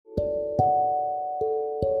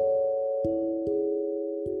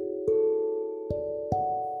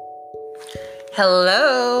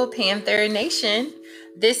Hello, Panther Nation.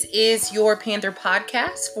 This is your Panther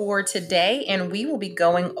podcast for today, and we will be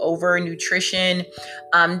going over nutrition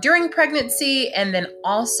during pregnancy and then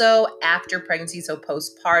also after pregnancy, so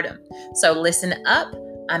postpartum. So listen up.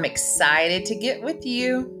 I'm excited to get with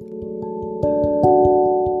you.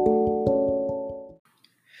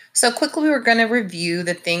 So quickly, we're going to review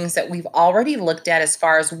the things that we've already looked at as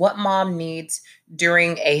far as what mom needs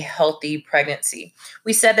during a healthy pregnancy.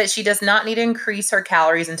 We said that she does not need to increase her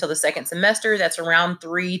calories until the second semester. That's around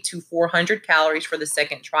 300 to 400 calories for the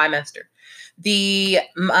second trimester. The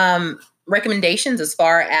recommendations as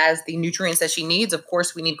far as the nutrients that she needs, of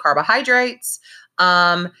course, we need carbohydrates.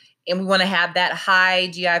 And we want to have that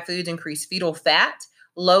high GI foods, increase fetal fat,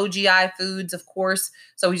 low GI foods, of course.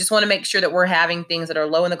 So we just want to make sure that we're having things that are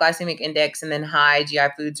low in the glycemic index and then high GI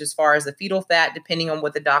foods as far as the fetal fat, depending on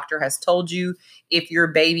what the doctor has told you, if your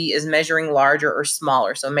baby is measuring larger or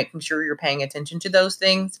smaller. So making sure you're paying attention to those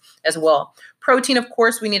things as well. Protein, of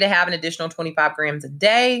course, we need to have an additional 25 grams a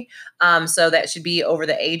day. So that should be over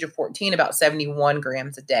the age of 14, about 71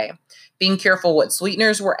 grams a day. Being careful what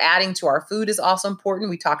sweeteners we're adding to our food is also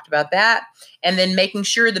important. We talked about that. And then making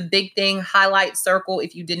sure the big thing, highlight, circle,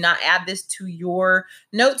 if you did not add this to your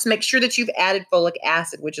notes, make sure that you've added folic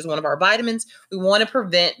acid, which is one of our vitamins. We want to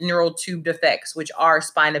prevent neural tube defects, which are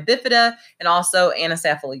spina bifida and also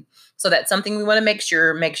anencephaly. So that's something we want to make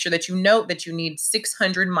sure that you note that you need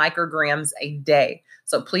 600 micrograms a day.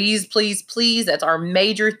 So please, please, please, that's our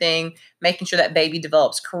major thing, making sure that baby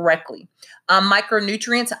develops correctly.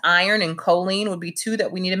 Micronutrients, iron and choline would be two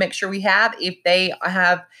that we need to make sure we have.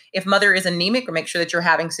 If mother is anemic, or make sure that you're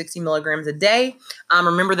having 60 milligrams a day.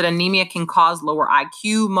 Remember that anemia can cause lower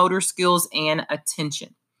IQ, motor skills, and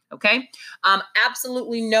attention. Okay.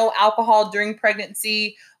 Absolutely no alcohol during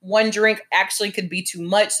pregnancy. One drink actually could be too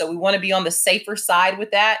much. So we want to be on the safer side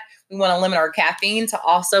with that. We want to limit our caffeine to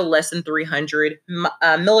also less than 300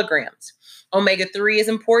 milligrams. Omega-3 is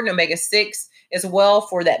important. Omega-6 as well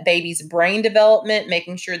for that baby's brain development,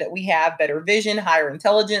 making sure that we have better vision, higher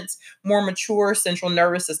intelligence, more mature central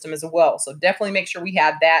nervous system as well. So definitely make sure we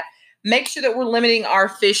have that. Make sure that we're limiting our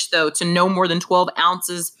fish, though, to no more than 12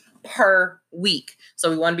 ounces per week. So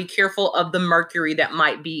we want to be careful of the mercury that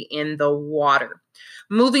might be in the water.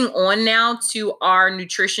 Moving on now to our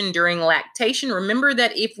nutrition during lactation. Remember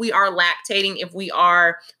that if we are lactating, if we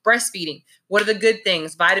are breastfeeding, what are the good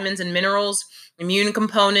things? Vitamins and minerals, immune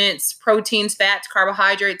components, proteins, fats,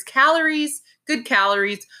 carbohydrates, calories, good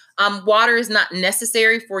calories. Water is not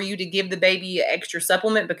necessary for you to give the baby an extra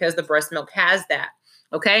supplement because the breast milk has that.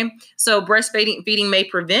 Okay, so breastfeeding may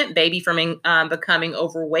prevent baby from becoming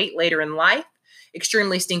overweight later in life.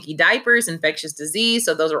 Extremely stinky diapers, infectious disease.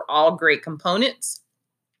 So those are all great components.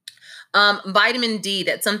 Vitamin D,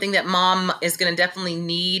 that's something that mom is going to definitely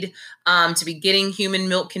need to be getting. Human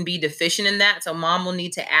milk can be deficient in that. So mom will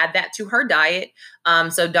need to add that to her diet.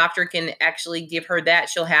 So doctor can actually give her that.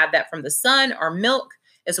 She'll have that from the sun or milk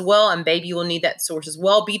as well. And baby will need that source as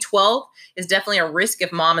well. B12 is definitely a risk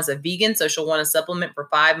if mom is a vegan. So she'll want to supplement for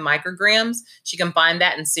 5 micrograms. She can find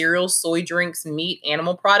that in cereals, soy drinks, meat,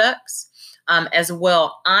 animal products. As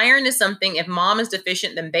well. Iron is something, if mom is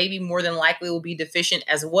deficient, then baby more than likely will be deficient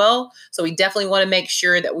as well. So we definitely want to make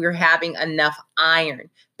sure that we're having enough iron.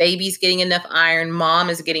 Baby's getting enough iron. Mom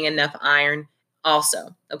is getting enough iron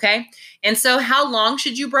also. Okay. And so how long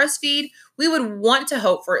should you breastfeed? We would want to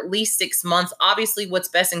hope for at least 6 months. Obviously, what's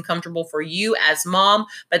best and comfortable for you as mom,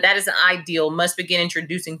 but that is an ideal. Must begin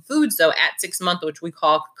introducing foods, though, at 6 months, which we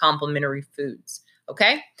call complementary foods.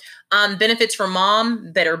 Okay. Benefits for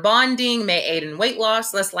mom, better bonding, may aid in weight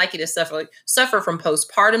loss, less likely to suffer from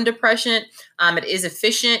postpartum depression. It is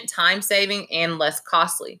efficient, time-saving, and less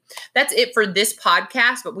costly. That's it for this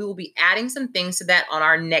podcast, but we will be adding some things to that on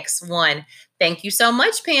our next one. Thank you so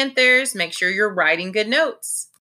much, Panthers. Make sure you're writing good notes.